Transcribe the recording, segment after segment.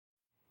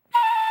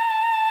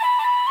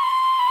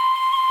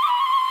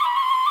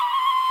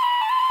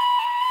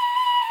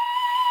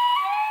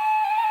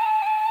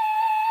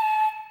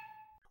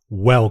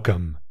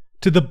Welcome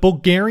to the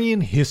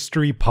Bulgarian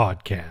History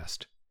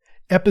Podcast,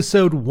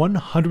 episode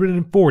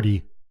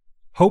 140,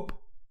 Hope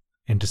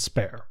and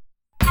Despair.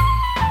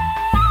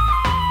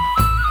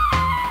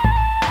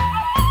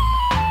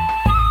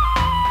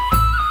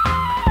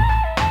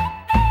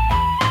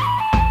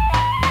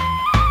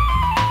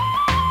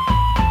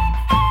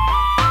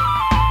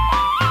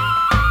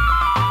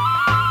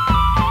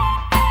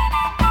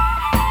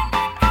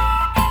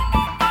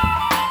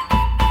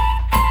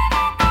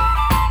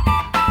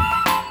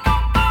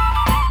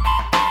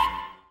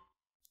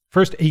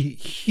 First, a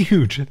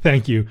huge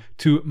thank you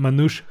to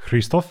Manush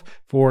Christov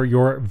for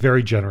your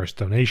very generous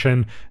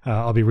donation.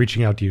 I'll be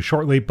reaching out to you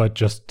shortly, but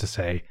just to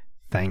say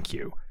thank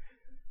you.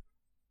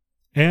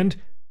 And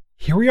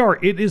here we are.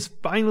 It is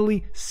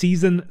finally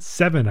season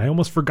 7. I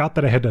almost forgot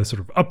that I had to sort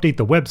of update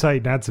the website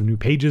and add some new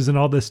pages and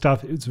all this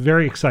stuff. It's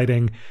very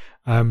exciting.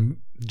 I'm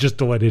just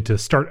delighted to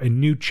start a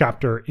new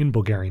chapter in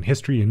Bulgarian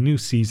history, a new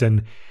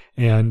season,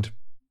 and,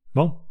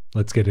 well,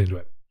 let's get into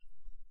it.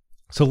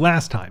 So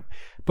last time,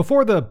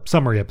 before the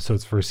summary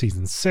episodes for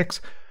season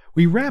 6,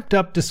 we wrapped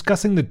up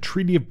discussing the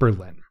Treaty of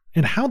Berlin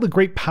and how the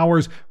great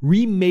powers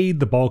remade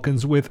the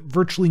Balkans with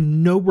virtually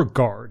no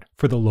regard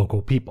for the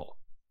local people.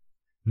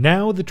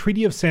 Now the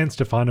Treaty of San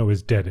Stefano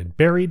is dead and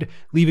buried,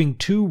 leaving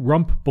 2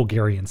 rump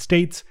Bulgarian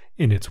states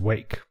in its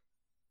wake.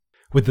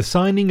 With the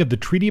signing of the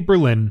Treaty of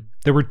Berlin,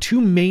 there were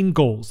 2 main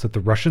goals that the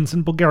Russians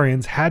and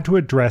Bulgarians had to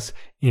address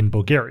in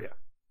Bulgaria: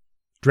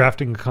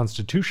 drafting a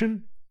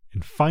constitution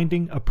and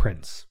finding a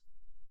prince.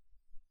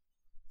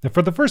 Now,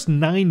 for the first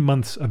 9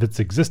 months of its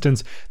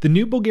existence, the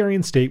new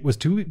Bulgarian state was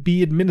to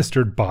be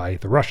administered by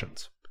the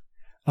Russians.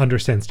 Under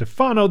San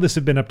Stefano, this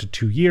had been up to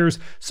 2 years,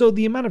 so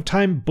the amount of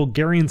time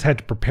Bulgarians had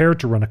to prepare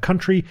to run a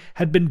country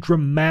had been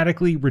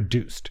dramatically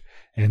reduced,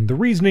 and the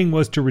reasoning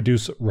was to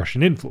reduce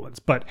Russian influence.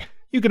 But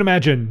you can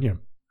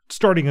imagine,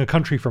 starting a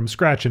country from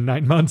scratch in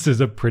 9 months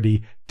is a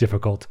pretty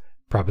difficult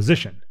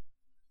proposition.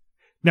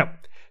 Now,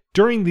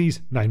 during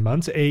these 9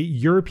 months, a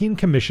European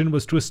Commission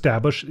was to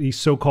establish the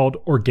so-called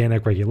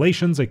Organic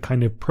Regulations, a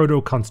kind of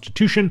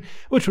proto-constitution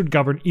which would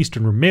govern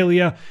Eastern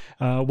Rumelia,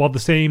 while the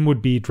same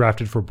would be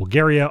drafted for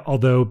Bulgaria,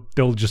 although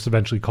they'll just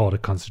eventually call it a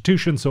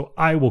constitution, so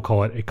I will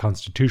call it a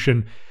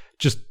constitution,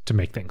 just to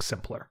make things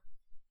simpler.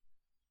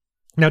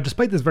 Now,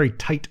 despite this very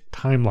tight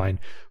timeline,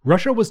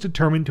 Russia was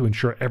determined to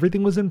ensure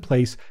everything was in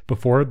place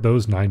before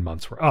those 9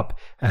 months were up,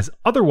 as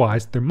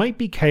otherwise there might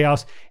be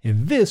chaos,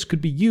 and this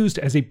could be used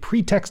as a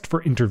pretext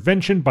for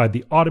intervention by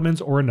the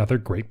Ottomans or another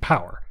great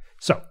power.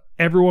 So,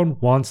 everyone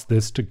wants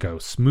this to go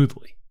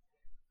smoothly.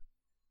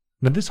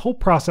 Now, this whole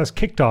process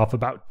kicked off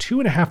about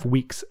 2.5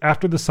 weeks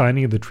after the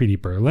signing of the Treaty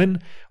of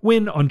Berlin,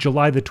 when on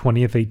July the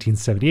 20th,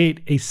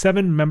 1878, a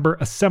 7-member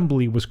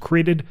assembly was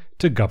created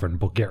to govern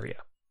Bulgaria.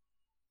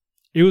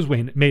 It was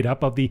made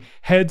up of the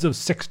heads of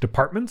 6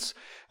 departments,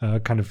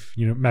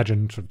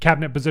 imagine sort of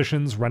cabinet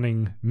positions,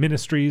 running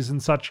ministries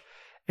and such,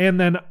 and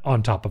then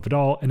on top of it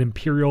all, an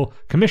imperial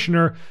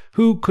commissioner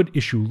who could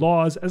issue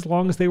laws as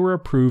long as they were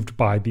approved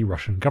by the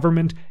Russian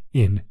government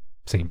in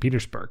St.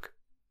 Petersburg.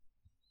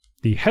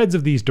 The heads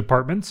of these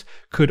departments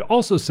could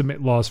also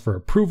submit laws for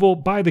approval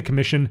by the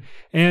commission,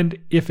 and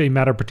if a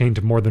matter pertained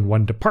to more than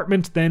one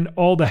department, then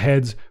all the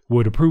heads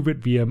would approve it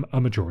via a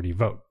majority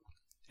vote.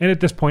 And at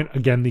this point,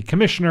 again, the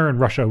commissioner in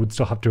Russia would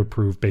still have to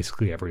approve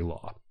basically every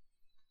law.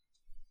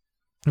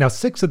 Now,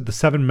 6 of the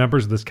 7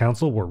 members of this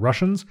council were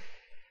Russians,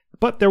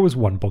 but there was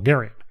one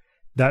Bulgarian,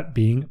 that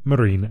being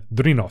Marin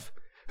Drinov,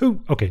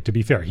 who, to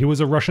be fair, he was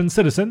a Russian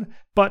citizen,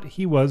 but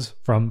he was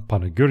from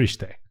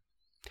Panaguriste.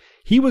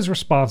 He was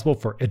responsible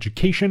for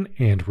education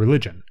and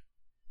religion.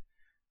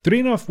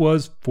 Drinov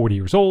was 40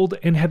 years old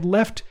and had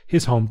left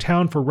his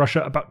hometown for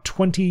Russia about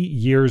 20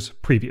 years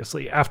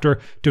previously, after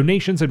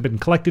donations had been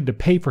collected to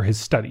pay for his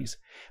studies,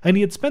 and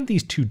he had spent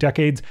these 2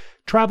 decades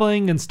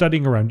traveling and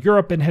studying around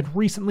Europe and had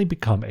recently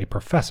become a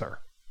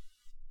professor.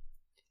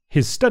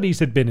 His studies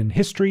had been in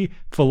history,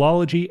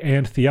 philology,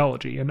 and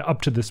theology, and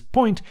up to this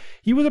point,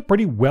 he was a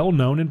pretty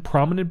well-known and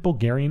prominent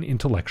Bulgarian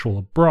intellectual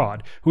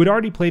abroad, who had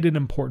already played an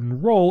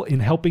important role in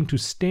helping to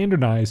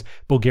standardize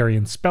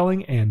Bulgarian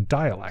spelling and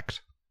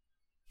dialect.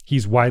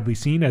 He's widely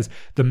seen as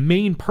the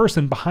main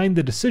person behind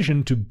the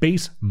decision to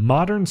base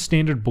modern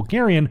Standard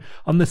Bulgarian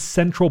on the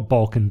Central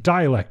Balkan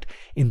dialect,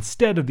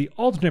 instead of the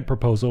alternate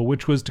proposal,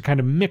 which was to kind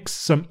of mix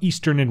some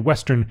Eastern and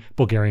Western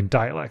Bulgarian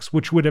dialects,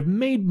 which would have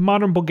made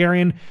modern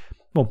Bulgarian,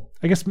 well,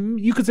 I guess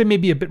you could say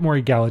maybe a bit more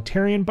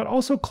egalitarian, but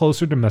also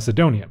closer to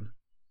Macedonian.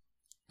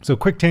 So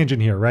quick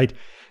tangent here, right?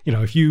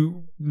 If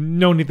you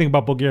know anything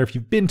about Bulgaria, if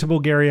you've been to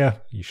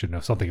Bulgaria, you should know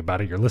something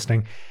about it, you're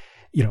listening,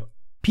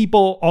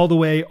 people all the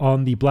way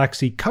on the Black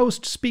Sea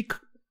coast speak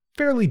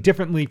fairly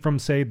differently from,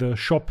 say, the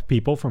Shop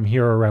people from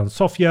here around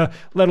Sofia,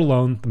 let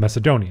alone the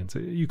Macedonians.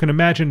 You can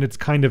imagine it's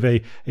kind of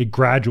a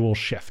gradual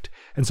shift.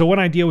 And so one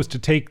idea was to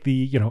take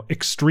the,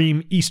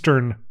 extreme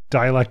Eastern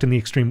dialect and the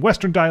extreme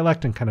Western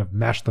dialect and kind of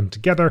mash them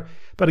together.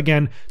 But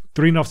again,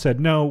 Drinov said,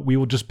 no, we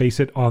will just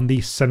base it on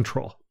the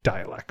central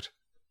dialect.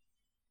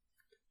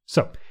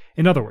 So,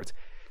 in other words,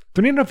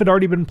 Drinov had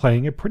already been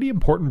playing a pretty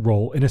important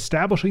role in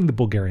establishing the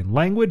Bulgarian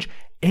language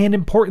and,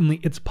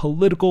 importantly, its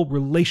political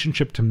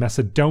relationship to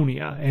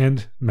Macedonia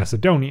and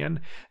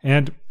Macedonian,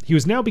 and he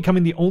was now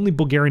becoming the only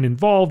Bulgarian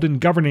involved in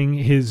governing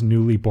his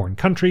newly born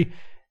country,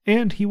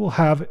 and he will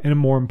have a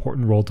more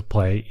important role to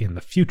play in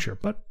the future,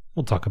 but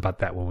we'll talk about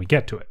that when we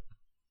get to it.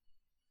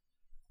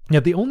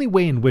 Now, the only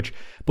way in which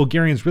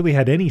Bulgarians really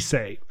had any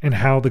say in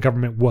how the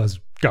government was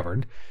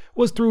governed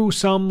was through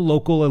some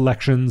local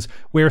elections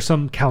where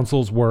some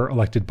councils were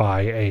elected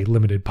by a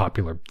limited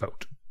popular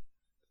vote.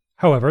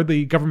 However,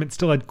 the government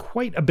still had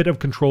quite a bit of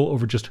control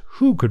over just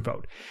who could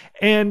vote,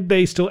 and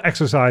they still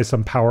exercised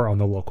some power on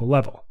the local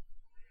level.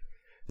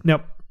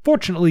 Now,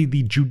 fortunately,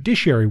 the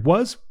judiciary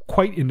was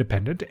quite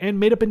independent and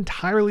made up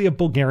entirely of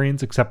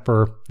Bulgarians except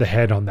for the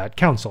head on that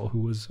council,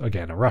 who was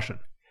again a Russian.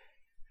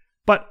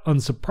 But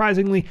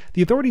unsurprisingly,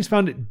 the authorities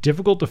found it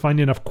difficult to find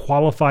enough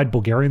qualified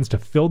Bulgarians to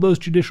fill those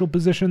judicial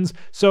positions,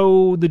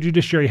 so the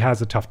judiciary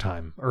has a tough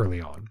time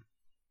early on.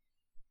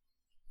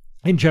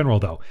 In general,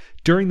 though,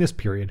 during this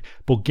period,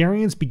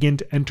 Bulgarians begin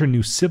to enter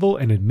new civil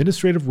and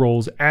administrative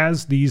roles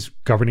as these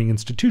governing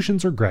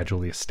institutions are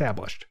gradually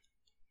established.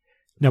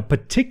 Now,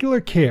 particular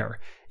care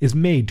is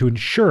made to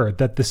ensure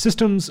that the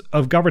systems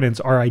of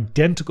governance are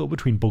identical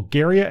between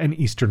Bulgaria and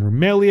Eastern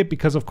Rumelia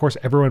because, of course,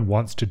 everyone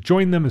wants to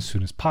join them as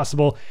soon as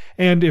possible,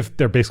 and if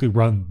they're basically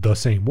run the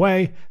same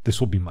way, this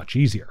will be much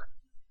easier.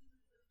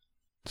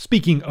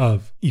 Speaking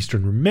of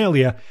Eastern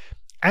Rumelia,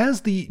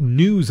 as the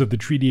news of the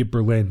Treaty of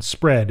Berlin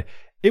spread,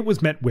 it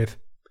was met with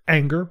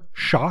anger,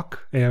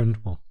 shock, and,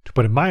 well, to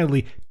put it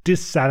mildly,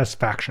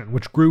 dissatisfaction,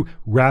 which grew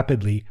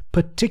rapidly,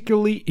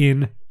 particularly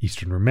in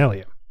Eastern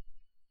Rumelia.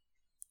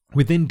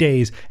 Within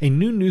days, a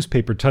new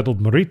newspaper titled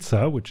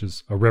Maritsa, which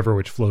is a river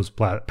which flows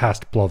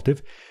past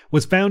Plovdiv,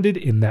 was founded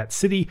in that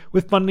city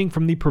with funding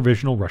from the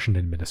Provisional Russian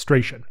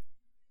administration.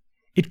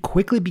 It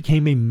quickly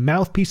became a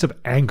mouthpiece of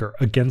anger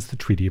against the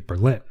Treaty of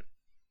Berlin.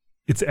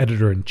 Its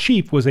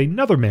editor-in-chief was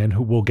another man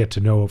who we'll get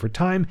to know over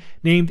time,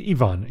 named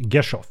Ivan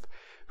Geshov,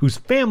 whose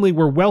family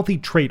were wealthy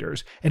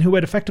traders and who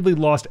had effectively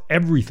lost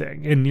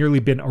everything and nearly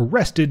been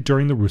arrested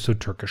during the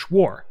Russo-Turkish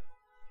War.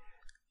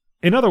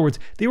 In other words,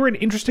 they were an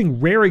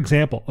interesting, rare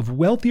example of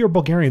wealthier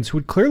Bulgarians who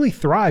had clearly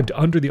thrived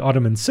under the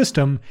Ottoman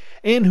system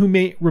and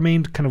who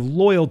remained kind of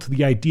loyal to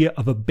the idea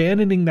of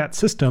abandoning that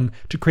system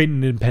to create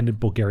an independent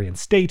Bulgarian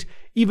state,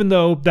 even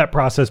though that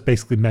process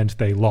basically meant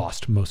they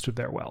lost most of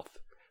their wealth.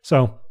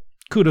 So,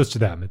 kudos to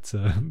them. It's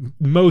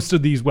most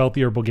of these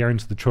wealthier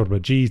Bulgarians, the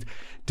Chorbaji's,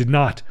 did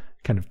not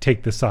kind of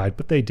take the side,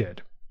 but they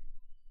did.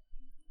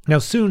 Now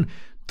soon,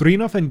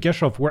 Drinov and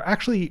Geshov were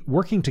actually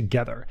working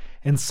together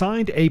and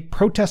signed a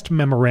protest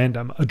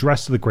memorandum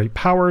addressed to the great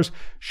powers,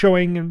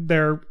 showing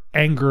their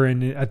anger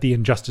at the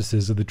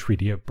injustices of the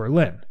Treaty of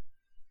Berlin.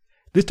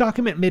 This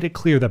document made it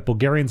clear that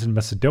Bulgarians in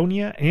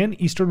Macedonia and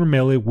Eastern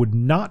Rumelia would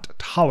not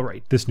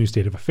tolerate this new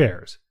state of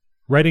affairs,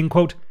 writing,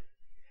 quote,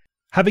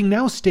 "Having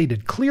now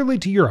stated clearly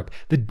to Europe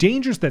the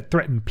dangers that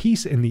threaten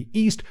peace in the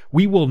East,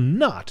 we will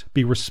not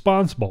be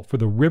responsible for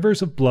the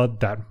rivers of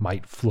blood that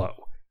might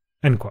flow."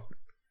 End quote.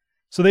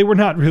 So they were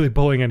not really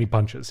pulling any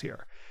punches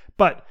here.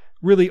 But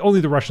really, only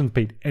the Russians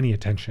paid any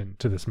attention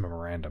to this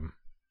memorandum.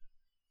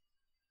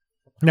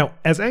 Now,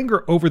 as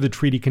anger over the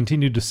treaty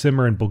continued to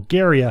simmer in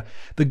Bulgaria,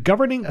 the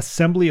governing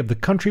assembly of the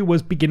country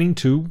was beginning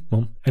to,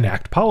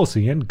 enact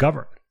policy and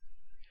govern.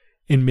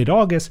 In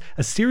mid-August,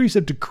 a series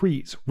of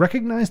decrees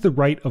recognized the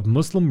right of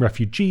Muslim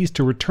refugees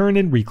to return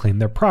and reclaim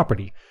their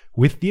property,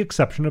 with the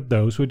exception of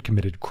those who had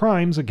committed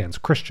crimes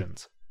against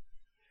Christians.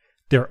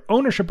 Their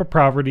ownership of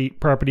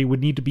property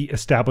would need to be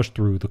established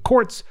through the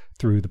courts,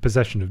 through the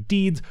possession of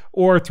deeds,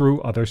 or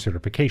through other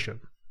certification.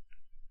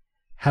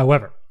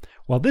 However,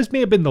 while this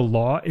may have been the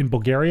law in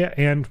Bulgaria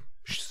and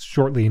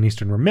shortly in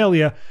Eastern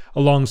Rumelia,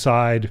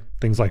 alongside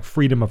things like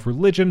freedom of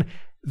religion,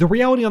 the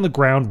reality on the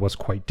ground was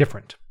quite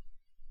different.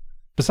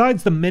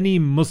 Besides the many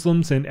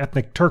Muslims and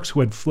ethnic Turks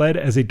who had fled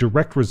as a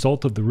direct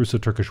result of the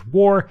Russo-Turkish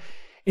War,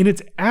 in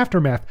its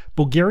aftermath,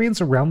 Bulgarians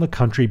around the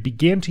country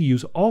began to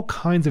use all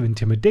kinds of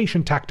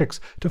intimidation tactics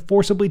to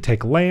forcibly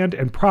take land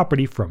and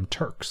property from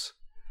Turks.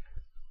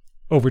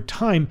 Over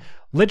time,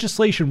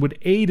 legislation would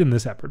aid in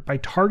this effort by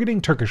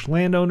targeting Turkish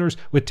landowners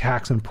with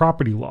tax and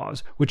property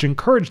laws, which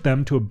encouraged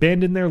them to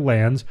abandon their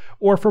lands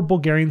or for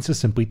Bulgarians to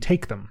simply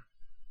take them.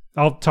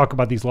 I'll talk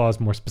about these laws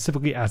more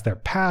specifically as they're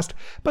passed,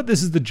 but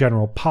this is the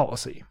general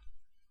policy.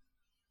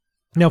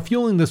 Now,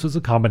 fueling this was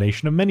a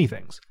combination of many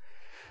things.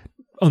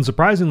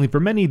 Unsurprisingly for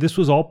many, this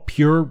was all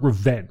pure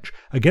revenge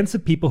against the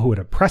people who had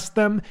oppressed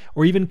them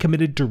or even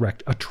committed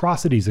direct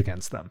atrocities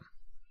against them.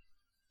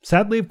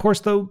 Sadly, of course,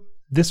 though,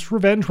 this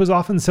revenge was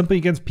often simply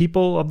against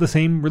people of the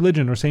same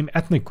religion or same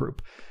ethnic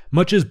group,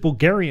 much as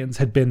Bulgarians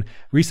had been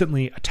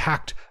recently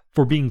attacked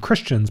for being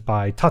Christians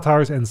by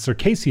Tatars and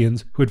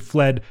Circassians who had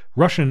fled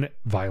Russian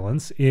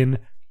violence in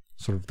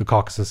sort of the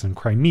Caucasus and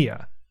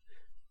Crimea.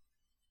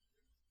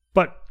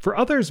 But for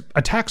others,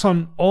 attacks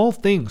on all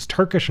things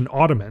Turkish and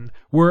Ottoman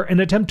were an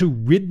attempt to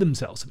rid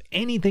themselves of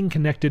anything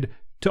connected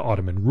to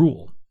Ottoman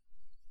rule.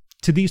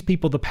 To these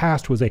people, the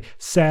past was a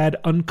sad,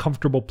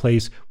 uncomfortable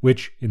place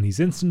which, in these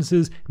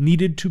instances,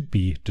 needed to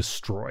be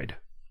destroyed.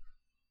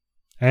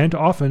 And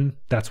often,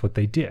 that's what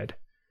they did.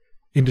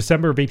 In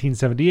December of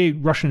 1878,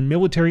 Russian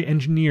military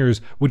engineers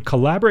would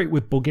collaborate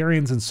with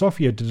Bulgarians in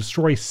Sofia to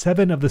destroy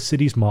 7 of the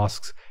city's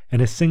mosques in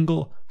a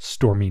single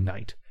stormy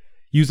night,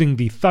 using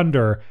the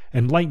thunder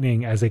and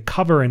lightning as a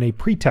cover and a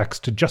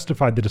pretext to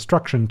justify the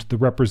destruction to the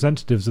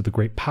representatives of the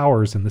great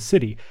powers in the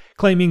city,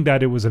 claiming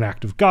that it was an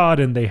act of God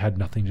and they had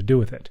nothing to do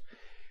with it.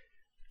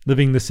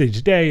 Living in the city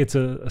today, it's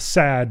a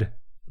sad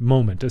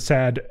moment, a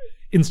sad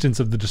instance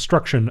of the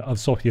destruction of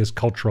Sofia's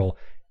cultural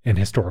and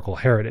historical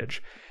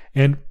heritage.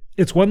 And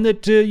it's one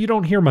that you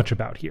don't hear much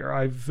about here.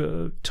 I've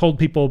told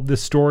people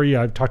this story.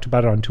 I've talked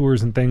about it on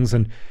tours and things,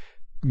 and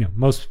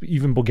most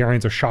even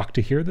Bulgarians are shocked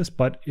to hear this,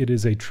 but it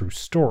is a true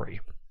story.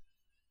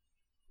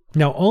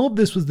 Now, all of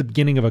this was the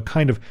beginning of a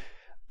kind of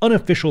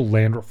unofficial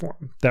land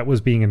reform that was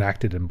being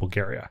enacted in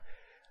Bulgaria.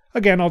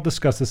 Again, I'll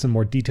discuss this in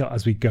more detail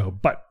as we go,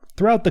 but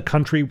throughout the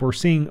country, we're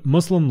seeing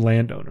Muslim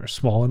landowners,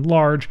 small and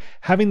large,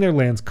 having their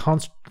lands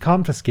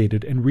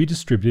confiscated and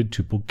redistributed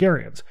to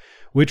Bulgarians,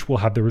 which will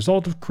have the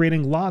result of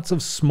creating lots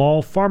of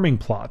small farming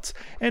plots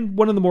and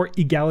one of the more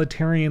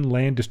egalitarian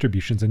land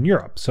distributions in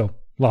Europe. So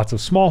lots of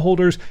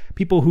smallholders,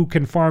 people who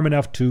can farm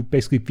enough to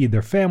basically feed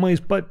their families,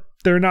 but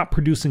they're not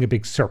producing a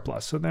big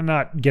surplus, so they're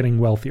not getting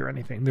wealthy or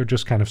anything. They're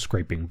just kind of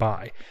scraping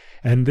by.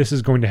 And this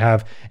is going to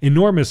have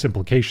enormous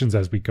implications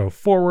as we go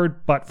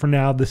forward, but for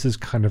now, this is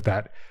kind of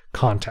that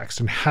context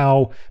and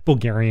how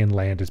Bulgarian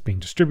land is being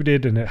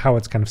distributed and how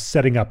it's kind of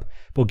setting up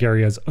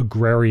Bulgaria's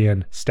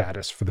agrarian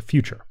status for the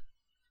future.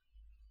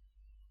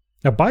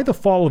 Now, by the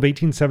fall of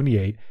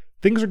 1878,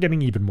 things are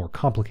getting even more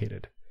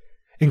complicated.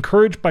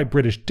 Encouraged by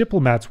British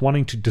diplomats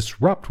wanting to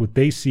disrupt what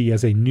they see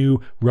as a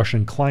new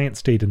Russian client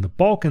state in the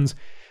Balkans,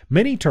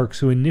 many Turks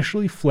who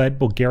initially fled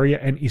Bulgaria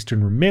and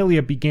eastern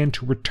Rumelia began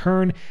to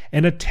return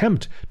and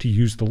attempt to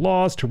use the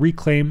laws to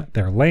reclaim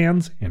their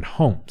lands and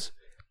homes.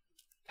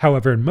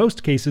 However, in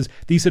most cases,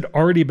 these had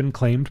already been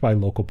claimed by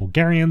local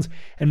Bulgarians,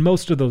 and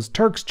most of those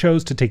Turks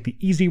chose to take the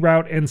easy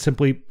route and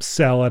simply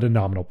sell at a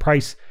nominal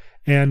price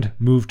and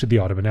move to the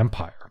Ottoman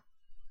Empire.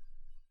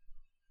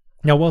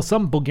 Now, while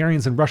some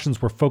Bulgarians and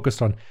Russians were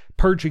focused on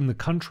purging the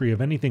country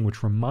of anything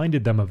which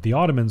reminded them of the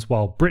Ottomans,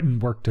 while Britain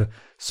worked to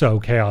sow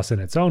chaos in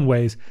its own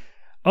ways,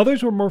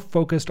 others were more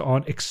focused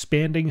on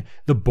expanding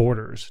the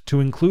borders to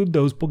include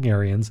those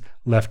Bulgarians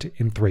left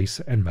in Thrace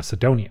and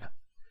Macedonia.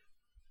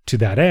 To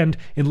that end,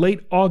 in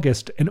late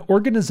August, an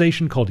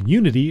organization called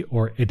Unity,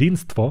 or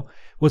Edinstvo,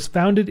 was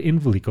founded in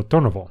Veliko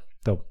Trnovo,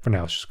 though for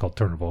now it's just called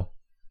Trnovo.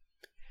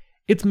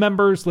 Its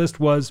members list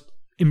was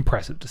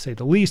impressive, to say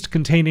the least,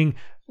 containing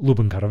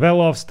Lyuben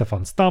Karavelov,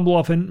 Stefan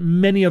Stambolov, and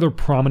many other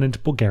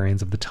prominent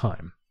Bulgarians of the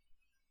time.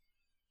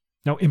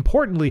 Now,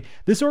 importantly,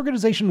 this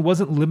organization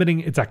wasn't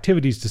limiting its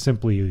activities to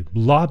simply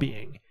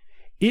lobbying.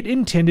 It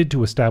intended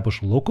to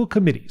establish local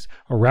committees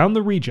around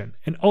the region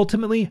and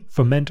ultimately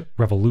foment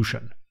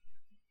revolution.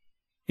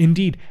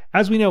 Indeed,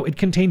 as we know, it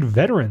contained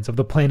veterans of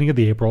the planning of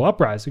the April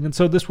Uprising, and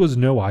so this was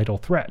no idle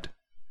threat.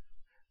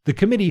 The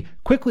committee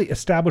quickly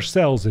established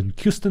cells in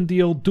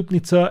Kyustendil,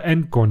 Dupnica,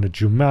 and Gorna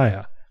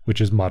Zhumaya,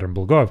 which is modern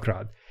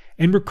Blagoevgrad,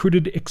 and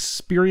recruited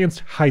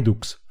experienced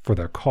haiduks for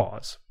their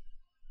cause.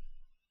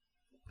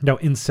 Now,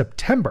 in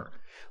September,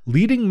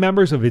 leading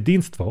members of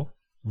Edinstvo,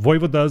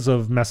 voivodas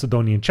of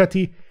Macedonian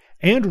Cheti,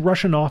 and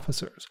Russian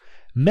officers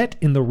met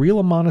in the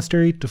Rila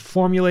monastery to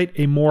formulate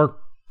a more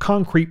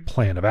concrete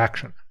plan of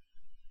action.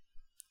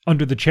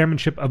 Under the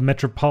chairmanship of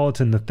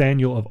Metropolitan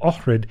Nathaniel of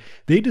Ohrid,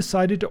 they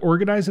decided to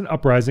organize an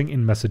uprising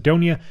in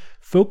Macedonia,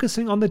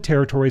 focusing on the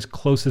territories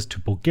closest to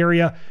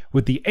Bulgaria,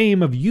 with the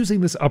aim of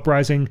using this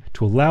uprising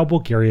to allow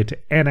Bulgaria to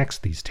annex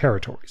these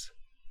territories.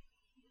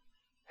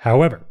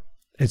 However,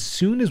 as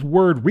soon as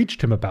word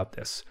reached him about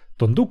this,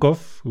 Don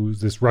Dukov,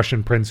 who's this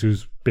Russian prince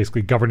who's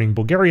basically governing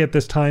Bulgaria at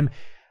this time,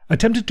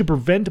 attempted to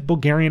prevent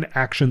Bulgarian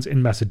actions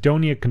in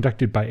Macedonia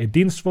conducted by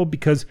Edinstvo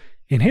because,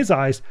 in his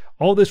eyes,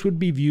 all this would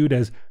be viewed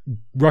as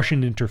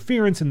Russian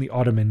interference in the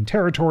Ottoman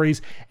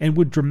territories and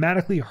would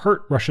dramatically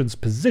hurt Russia's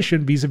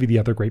position vis-a-vis the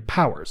other great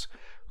powers.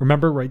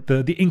 Remember, right,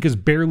 the ink is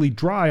barely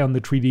dry on the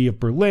Treaty of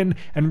Berlin,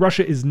 and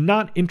Russia is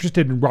not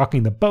interested in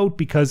rocking the boat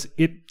because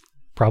it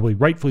probably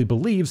rightfully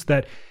believes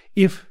that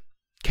if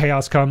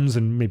chaos comes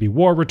and maybe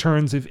war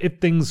returns, if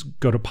things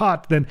go to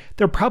pot, then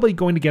they're probably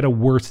going to get a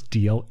worse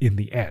deal in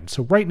the end.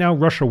 So right now,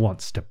 Russia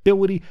wants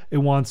stability, it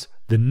wants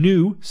the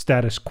new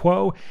status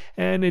quo,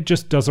 and it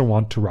just doesn't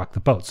want to rock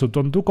the boat. So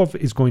Don Dukov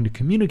is going to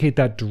communicate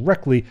that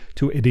directly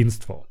to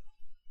Edinstvo.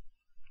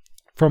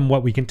 From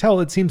what we can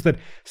tell, it seems that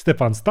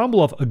Stefan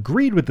Stambolov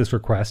agreed with this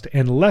request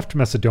and left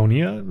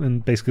Macedonia,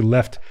 and basically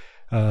left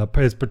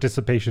his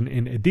participation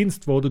in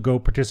Edinstvo to go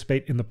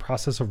participate in the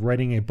process of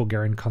writing a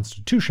Bulgarian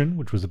constitution,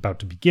 which was about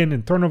to begin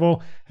in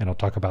Trnovo, and I'll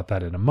talk about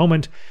that in a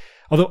moment.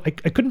 Although I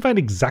couldn't find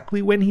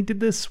exactly when he did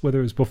this, whether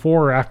it was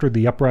before or after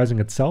the uprising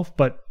itself,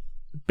 but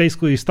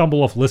basically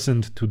Stambolov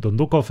listened to Don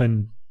Dukov,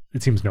 and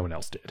it seems no one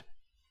else did.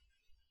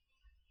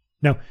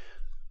 Now,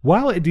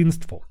 while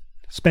Edinstvo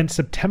spent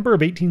September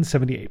of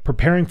 1878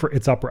 preparing for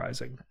its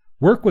uprising.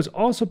 Work was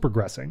also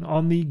progressing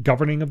on the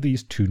governing of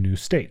these two new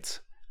states.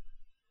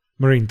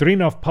 Marin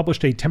Drinov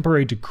published a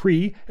temporary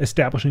decree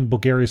establishing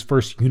Bulgaria's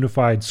first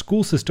unified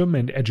school system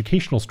and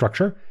educational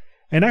structure,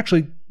 and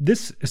actually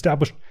this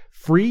established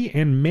free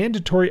and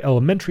mandatory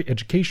elementary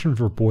education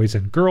for boys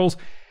and girls,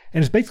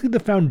 and is basically the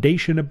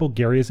foundation of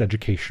Bulgaria's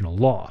educational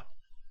law.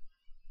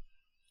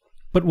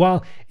 But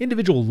while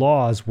individual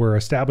laws were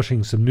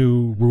establishing some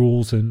new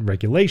rules and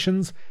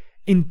regulations,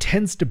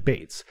 intense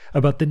debates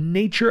about the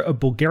nature of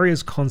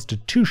Bulgaria's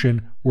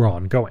constitution were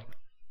ongoing.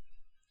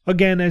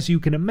 Again, as you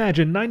can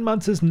imagine, 9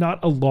 months is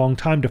not a long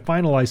time to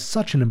finalize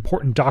such an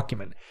important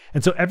document,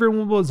 and so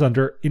everyone was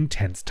under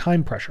intense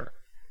time pressure.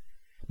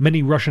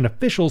 Many Russian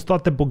officials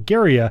thought that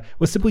Bulgaria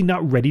was simply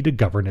not ready to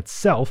govern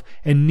itself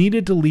and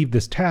needed to leave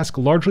this task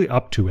largely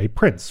up to a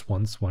prince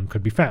once one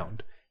could be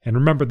found. And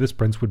remember, this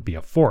prince would be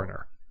a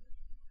foreigner.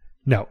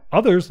 Now,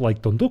 others,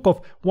 like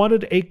Dondukov,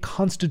 wanted a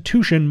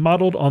constitution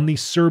modeled on the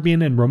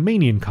Serbian and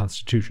Romanian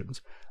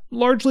constitutions,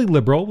 largely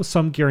liberal with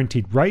some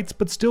guaranteed rights,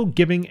 but still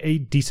giving a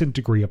decent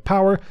degree of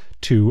power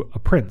to a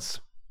prince.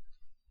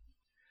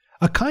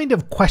 A kind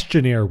of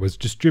questionnaire was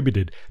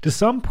distributed to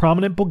some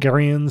prominent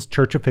Bulgarians,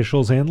 church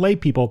officials, and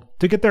laypeople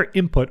to get their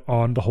input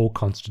on the whole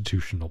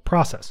constitutional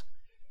process.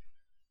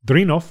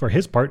 Drinov, for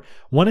his part,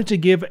 wanted to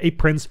give a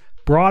prince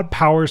broad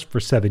powers for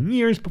 7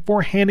 years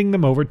before handing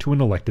them over to an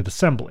elected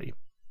assembly.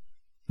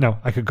 Now,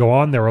 I could go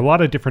on. There are a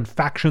lot of different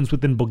factions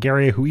within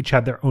Bulgaria who each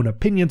had their own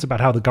opinions about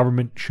how the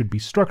government should be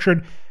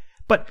structured,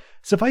 but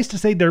suffice to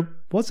say there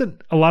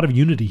wasn't a lot of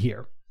unity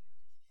here.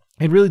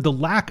 And really the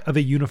lack of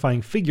a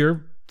unifying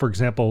figure, for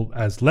example,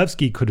 as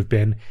Levski could have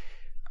been,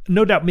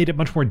 no doubt made it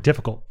much more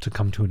difficult to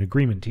come to an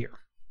agreement here.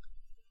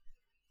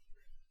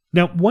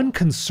 Now, one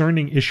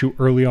concerning issue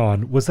early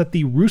on was that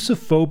the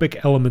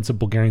Russophobic elements of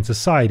Bulgarian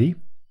society,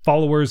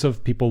 followers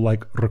of people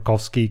like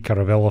Rakovsky,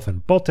 Karavelov,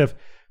 and Botev,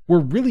 were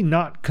really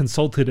not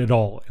consulted at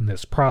all in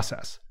this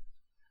process.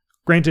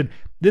 Granted,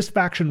 this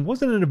faction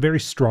wasn't in a very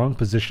strong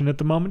position at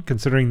the moment,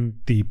 considering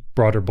the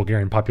broader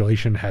Bulgarian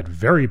population had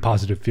very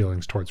positive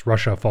feelings towards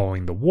Russia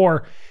following the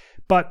war,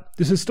 but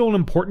this is still an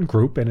important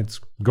group, and it's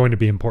going to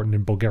be important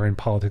in Bulgarian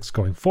politics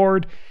going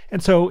forward,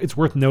 and so it's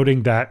worth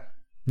noting that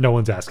no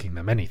one's asking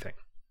them anything.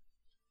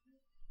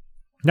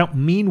 Now,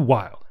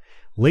 meanwhile,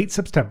 late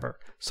September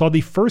saw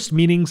the first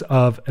meetings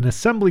of an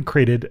assembly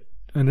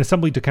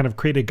to kind of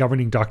create a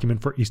governing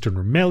document for Eastern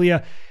Rumelia,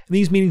 and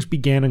these meetings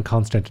began in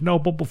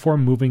Constantinople before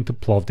moving to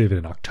Plovdiv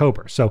in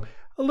October. So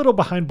a little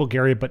behind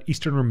Bulgaria, but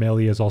Eastern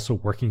Rumelia is also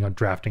working on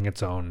drafting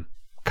its own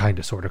kind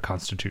of sort of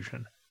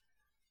constitution.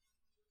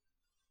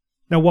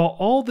 Now, while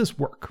all this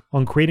work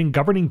on creating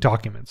governing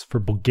documents for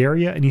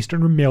Bulgaria and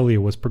Eastern Rumelia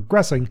was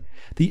progressing,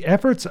 the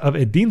efforts of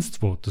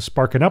Edinstvo to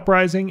spark an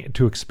uprising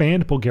to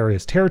expand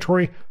Bulgaria's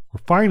territory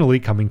were finally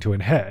coming to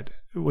an head,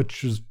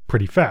 which is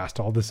pretty fast.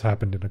 All this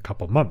happened in a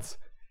couple months.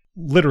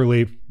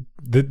 Literally,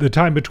 the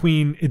time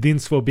between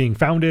Edinstvo being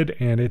founded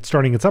and it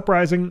starting its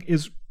uprising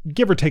is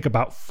give or take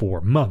about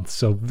 4 months,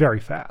 so very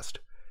fast.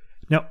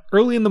 Now,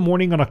 early in the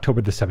morning on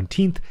October the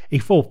 17th, a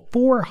full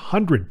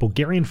 400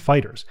 Bulgarian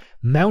fighters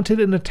mounted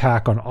an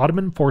attack on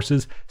Ottoman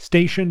forces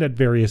stationed at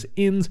various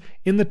inns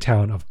in the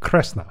town of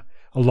Kresna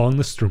along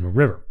the Struma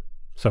River.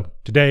 So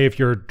today, if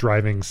you're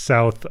driving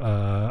south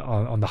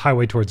on the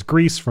highway towards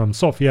Greece from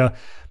Sofia,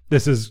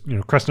 this is,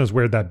 Kresna is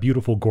where that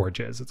beautiful gorge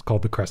is. It's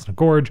called the Kresna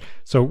Gorge,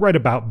 so right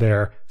about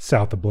there,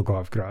 south of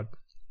Blagoevgrad.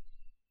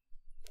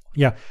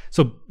 Yeah,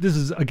 so this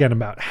is, again,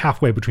 about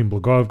halfway between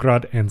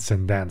Blagoevgrad and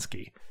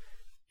Sandanski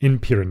in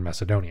Pirin,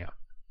 Macedonia.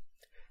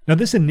 Now,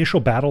 this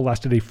initial battle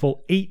lasted a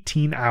full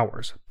 18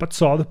 hours, but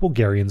saw the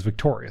Bulgarians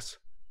victorious.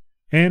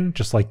 And,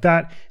 just like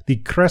that, the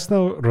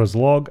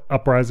Kresno-Rozlog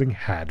uprising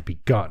had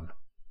begun.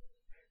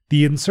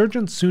 The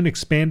insurgents soon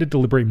expanded to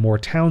liberate more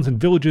towns and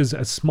villages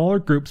as smaller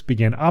groups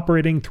began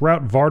operating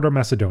throughout Vardar,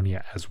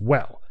 Macedonia as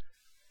well.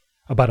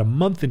 About a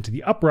month into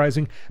the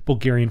uprising,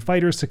 Bulgarian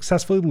fighters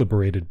successfully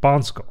liberated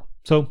Bansko.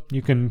 So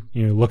you can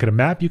look at a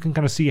map, you can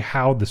kind of see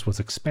how this was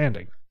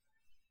expanding.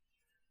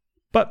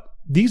 But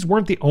these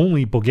weren't the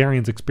only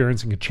Bulgarians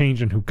experiencing a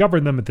change in who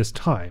governed them at this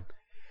time,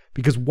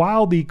 because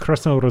while the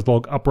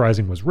Kresno-Rozlog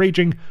uprising was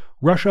raging,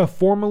 Russia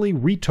formally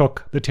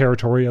retook the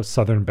territory of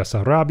southern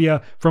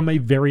Bessarabia from a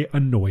very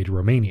annoyed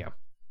Romania.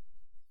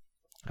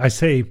 I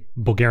say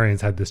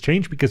Bulgarians had this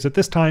change because at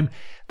this time,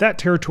 that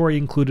territory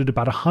included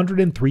about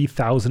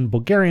 103,000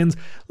 Bulgarians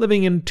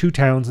living in 2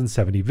 towns and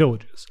 70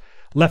 villages,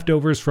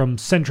 leftovers from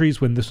centuries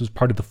when this was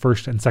part of the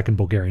First and Second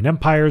Bulgarian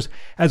empires,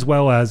 as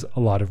well as a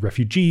lot of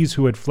refugees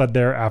who had fled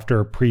there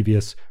after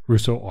previous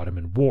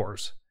Russo-Ottoman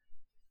wars.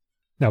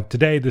 Now,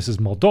 today this is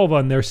Moldova,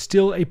 and there's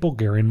still a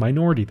Bulgarian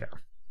minority there.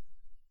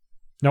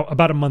 Now,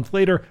 about a month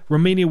later,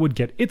 Romania would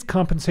get its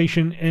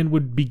compensation and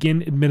would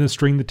begin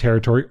administering the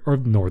territory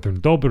of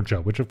northern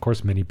Dobruja, which of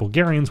course many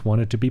Bulgarians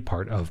wanted to be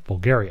part of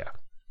Bulgaria.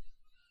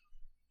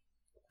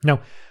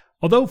 Now,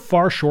 although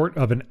far short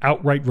of an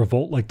outright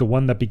revolt like the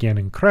one that began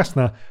in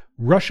Kresna,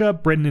 Russia,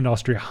 Britain, and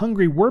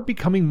Austria-Hungary were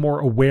becoming more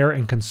aware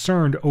and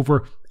concerned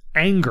over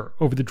anger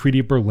over the Treaty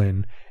of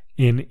Berlin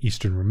in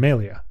eastern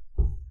Rumelia.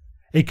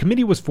 A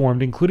committee was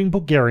formed including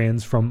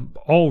Bulgarians from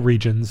all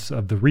regions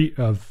of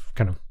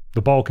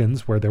the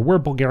Balkans where there were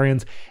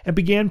Bulgarians, and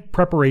began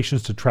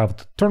preparations to travel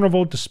to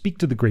Turnovo to speak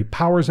to the great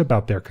powers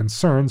about their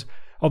concerns,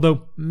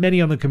 although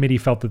many on the committee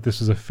felt that this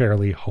was a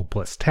fairly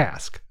hopeless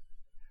task.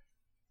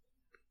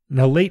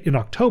 Now, late in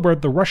October,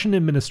 the Russian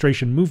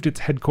administration moved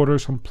its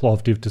headquarters from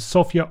Plovdiv to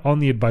Sofia on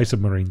the advice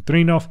of Marin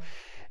Drinov,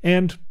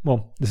 and,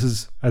 well, this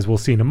is, as we'll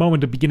see in a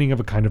moment, the beginning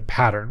of a kind of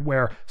pattern,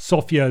 where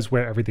Sofia is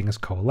where everything is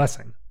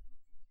coalescing.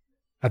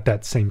 At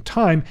that same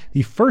time,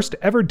 the first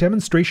ever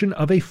demonstration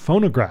of a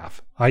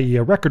phonograph, i.e.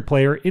 a record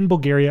player, in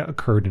Bulgaria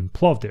occurred in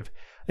Plovdiv,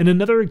 and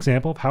another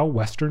example of how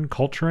Western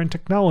culture and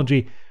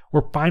technology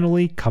were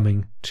finally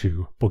coming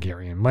to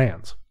Bulgarian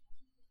lands.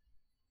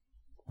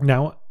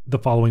 Now, the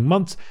following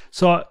months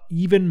saw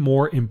even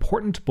more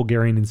important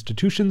Bulgarian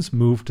institutions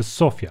move to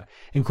Sofia,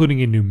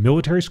 including a new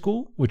military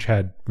school, which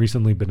had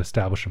recently been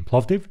established in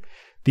Plovdiv,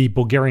 the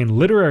Bulgarian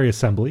Literary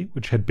Assembly,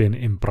 which had been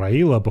in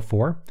Braila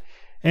before,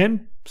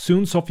 and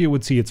soon Sofia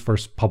would see its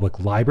first public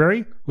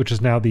library, which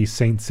is now the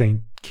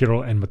St.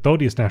 Kirill and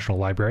Methodius National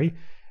Library,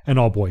 an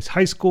all-boys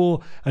high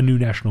school, a new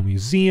national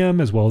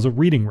museum, as well as a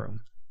reading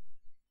room.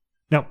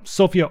 Now,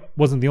 Sofia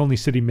wasn't the only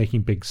city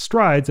making big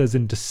strides, as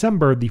in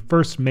December, the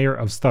first mayor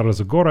of Stara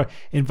Zagora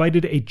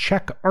invited a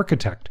Czech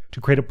architect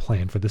to create a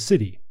plan for the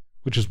city,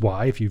 which is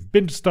why, if you've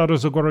been to Stara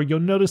Zagora, you'll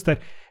notice that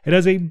it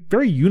has a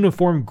very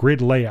uniform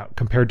grid layout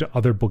compared to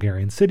other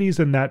Bulgarian cities,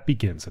 and that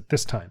begins at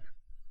this time.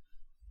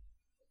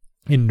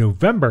 In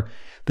November,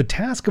 the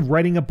task of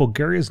writing up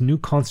Bulgaria's new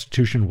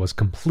constitution was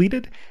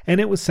completed, and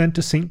it was sent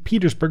to St.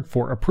 Petersburg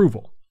for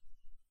approval.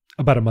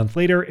 About a month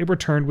later, it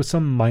returned with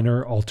some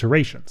minor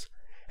alterations.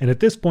 And at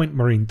this point,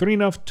 Marin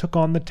Drinov took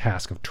on the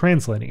task of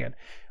translating it,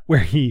 where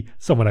he,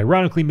 somewhat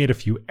ironically, made a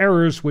few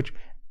errors which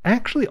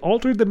actually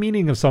altered the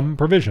meaning of some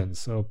provisions.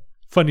 So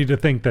funny to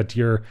think that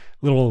your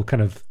little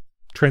kind of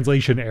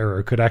translation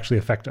error could actually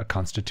affect a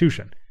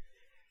constitution.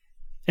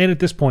 And at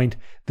this point,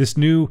 this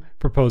new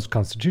proposed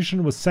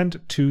constitution was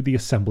sent to the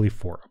assembly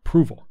for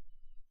approval.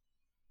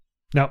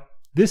 Now,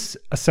 this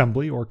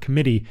assembly or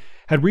committee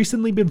had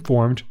recently been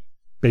formed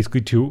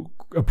basically to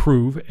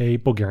approve a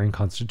Bulgarian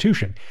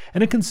constitution,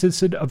 and it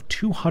consisted of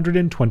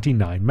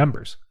 229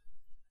 members.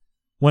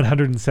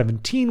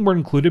 117 were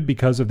included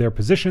because of their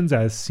positions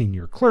as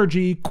senior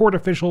clergy, court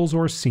officials,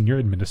 or senior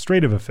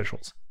administrative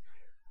officials.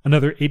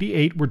 Another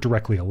 88 were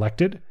directly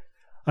elected.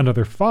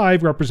 Another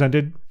 5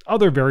 represented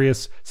other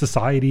various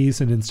societies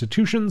and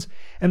institutions,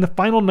 and the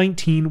final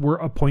 19 were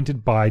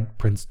appointed by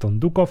Prince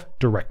Dondukov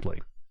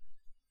directly.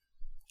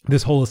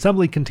 This whole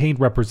assembly contained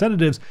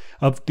representatives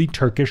of the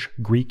Turkish,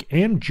 Greek,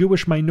 and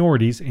Jewish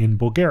minorities in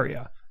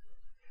Bulgaria.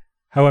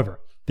 However,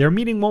 their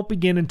meeting won't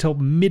begin until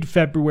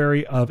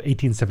mid-February of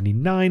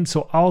 1879,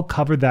 so I'll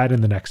cover that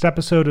in the next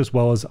episode, as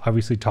well as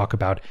obviously talk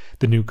about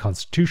the new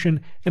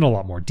constitution in a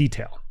lot more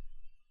detail.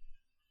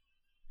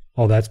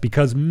 All that's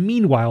because,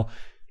 meanwhile,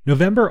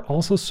 November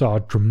also saw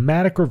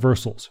dramatic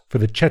reversals for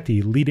the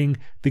Cheti leading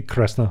the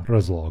Kresna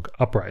Razlog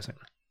uprising.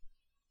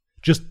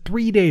 Just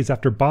 3 days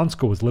after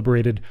Bansko was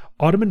liberated,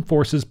 Ottoman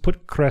forces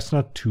put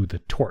Kresna to the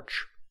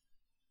torch.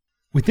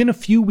 Within a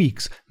few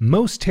weeks,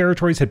 most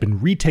territories had been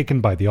retaken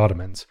by the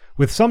Ottomans,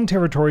 with some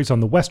territories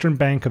on the western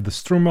bank of the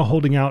Struma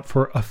holding out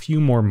for a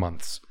few more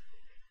months.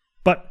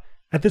 But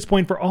at this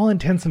point, for all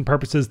intents and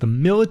purposes, the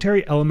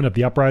military element of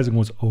the uprising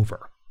was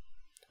over.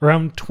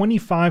 Around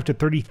 25,000 to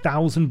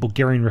 30,000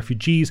 Bulgarian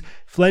refugees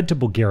fled to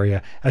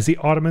Bulgaria as the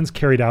Ottomans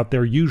carried out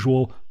their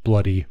usual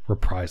bloody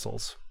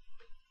reprisals.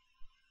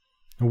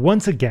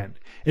 Once again,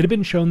 it had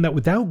been shown that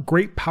without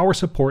great power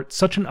support,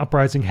 such an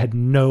uprising had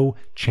no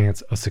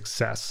chance of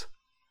success.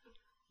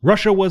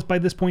 Russia was by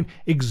this point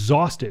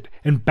exhausted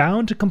and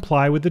bound to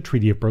comply with the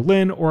Treaty of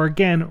Berlin or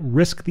again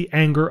risk the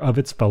anger of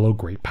its fellow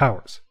great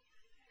powers.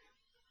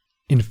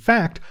 In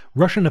fact,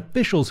 Russian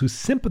officials who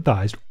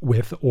sympathized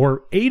with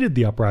or aided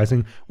the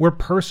uprising were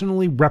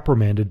personally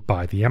reprimanded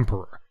by the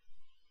emperor.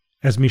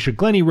 As Misha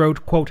Glenny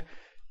wrote, quote,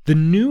 "The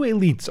new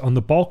elites on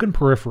the Balkan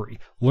periphery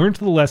learned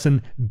the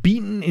lesson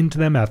beaten into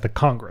them at the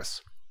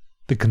Congress.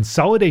 The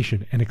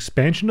consolidation and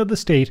expansion of the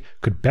state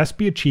could best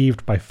be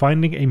achieved by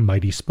finding a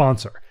mighty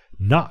sponsor,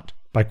 not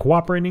by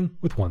cooperating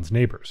with one's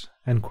neighbors."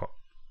 End quote.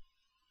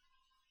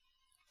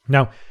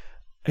 Now,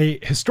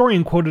 a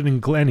historian quoted in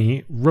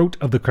Glenny wrote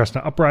of the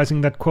Kresna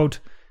uprising that, quote,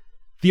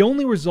 "The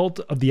only result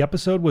of the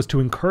episode was to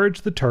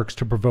encourage the Turks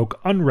to provoke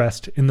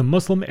unrest in the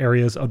Muslim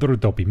areas of the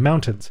Rhodope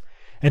Mountains,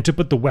 and to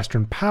put the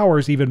Western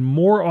powers even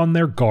more on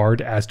their guard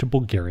as to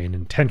Bulgarian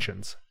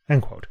intentions."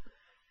 End quote.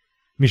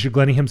 Misha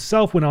Glenny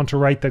himself went on to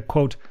write that,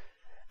 quote,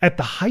 "At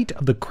the height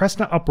of the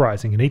Kresna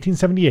uprising in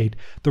 1878,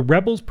 the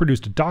rebels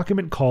produced a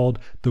document called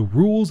the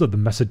Rules of the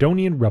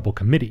Macedonian Rebel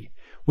Committee,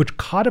 which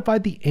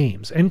codified the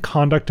aims and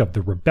conduct of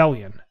the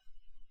rebellion.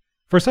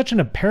 For such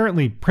an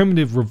apparently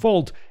primitive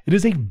revolt, it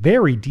is a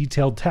very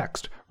detailed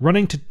text,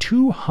 running to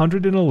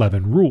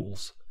 211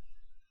 rules.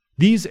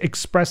 These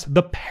express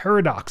the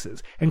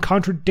paradoxes and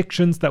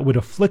contradictions that would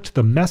afflict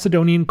the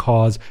Macedonian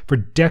cause for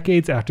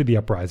decades after the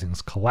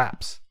uprising's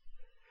collapse.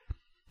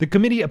 The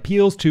committee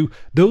appeals to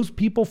those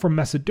people from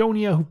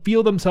Macedonia who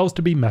feel themselves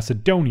to be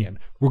Macedonian,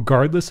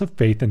 regardless of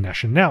faith and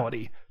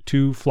nationality,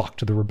 to flock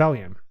to the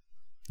rebellion.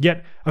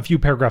 Yet, a few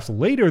paragraphs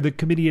later, the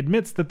committee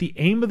admits that the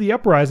aim of the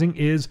uprising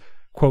is,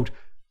 quote,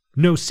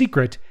 "No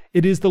secret,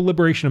 it is the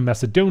liberation of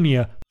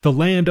Macedonia, the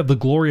land of the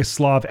glorious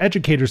Slav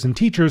educators and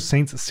teachers,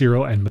 Saints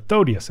Cyril and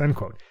Methodius," end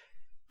quote.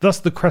 Thus,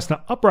 the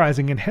Kresna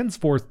uprising and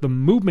henceforth the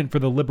movement for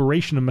the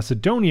liberation of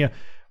Macedonia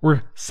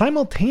were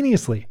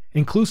simultaneously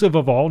inclusive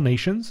of all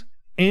nations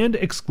and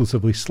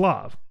exclusively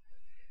Slav.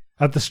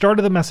 At the start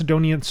of the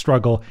Macedonian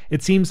struggle,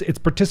 it seems its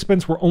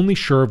participants were only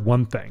sure of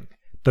one thing,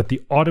 that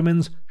the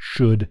Ottomans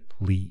should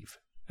leave,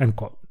 end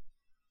quote.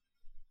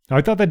 Now,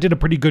 I thought that did a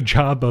pretty good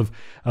job of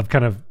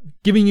kind of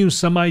giving you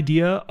some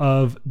idea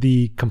of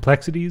the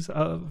complexities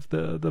of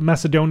the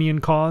Macedonian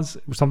cause,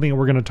 something that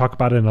we're going to talk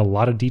about in a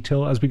lot of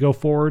detail as we go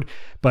forward.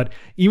 But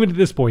even at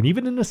this point,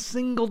 even in a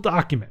single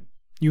document,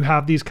 you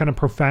have these kind of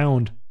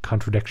profound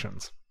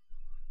contradictions.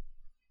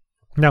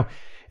 Now,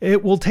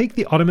 it will take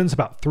the Ottomans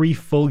about 3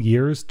 full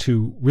years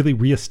to really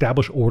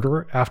reestablish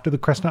order after the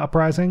Kresna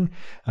uprising,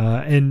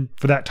 and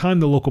for that time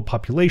the local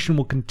population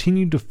will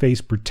continue to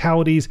face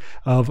brutalities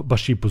of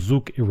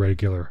Bashibuzuk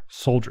irregular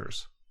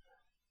soldiers.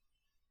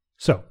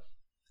 So,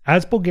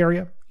 as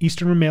Bulgaria,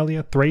 Eastern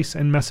Rumelia, Thrace,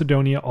 and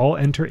Macedonia all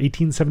enter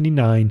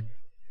 1879,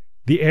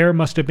 the air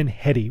must have been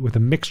heady with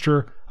a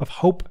mixture of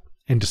hope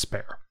and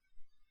despair.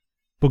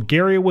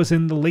 Bulgaria was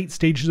in the late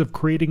stages of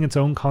creating its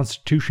own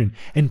constitution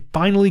and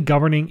finally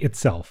governing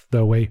itself,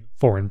 though a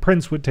foreign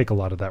prince would take a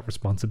lot of that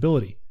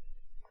responsibility.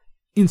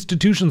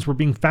 Institutions were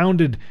being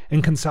founded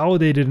and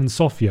consolidated in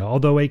Sofia,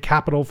 although a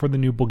capital for the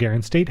new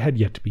Bulgarian state had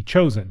yet to be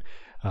chosen.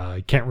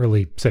 I can't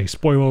really say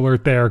spoiler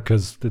alert there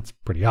because it's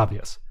pretty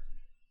obvious.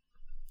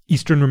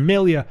 Eastern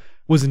Rumelia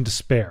was in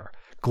despair,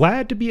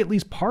 glad to be at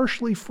least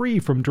partially free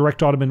from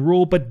direct Ottoman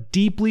rule, but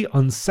deeply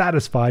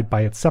unsatisfied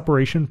by its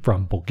separation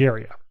from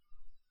Bulgaria.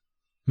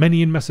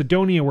 Many in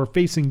Macedonia were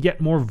facing yet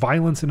more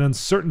violence and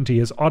uncertainty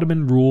as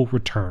Ottoman rule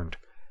returned.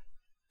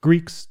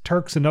 Greeks,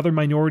 Turks, and other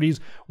minorities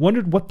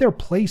wondered what their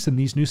place in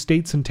these new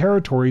states and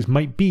territories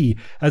might be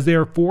as they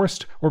are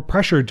forced or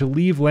pressured to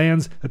leave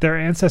lands that their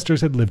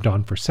ancestors had lived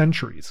on for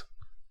centuries.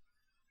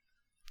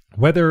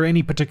 Whether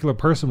any particular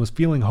person was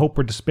feeling hope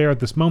or despair at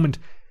this moment,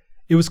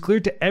 it was clear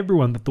to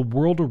everyone that the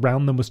world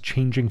around them was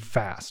changing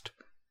fast.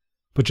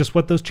 But just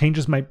what those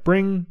changes might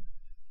bring,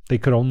 they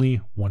could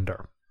only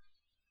wonder.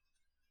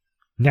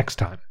 Next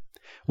time,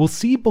 we'll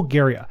see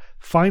Bulgaria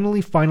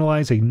finally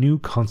finalize a new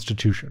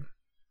constitution,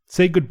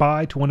 say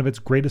goodbye to one of its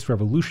greatest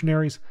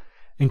revolutionaries,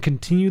 and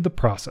continue the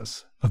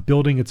process of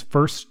building its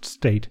first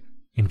state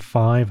in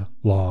 5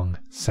 long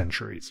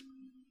centuries.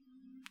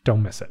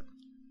 Don't miss it.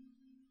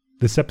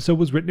 This episode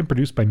was written and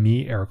produced by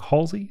me, Eric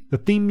Halsey. The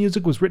theme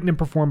music was written and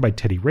performed by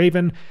Teddy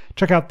Raven.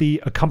 Check out the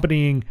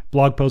accompanying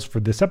blog post for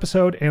this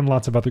episode and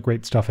lots of other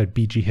great stuff at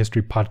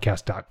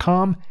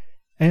bghistorypodcast.com,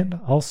 and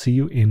I'll see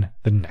you in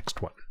the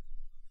next one.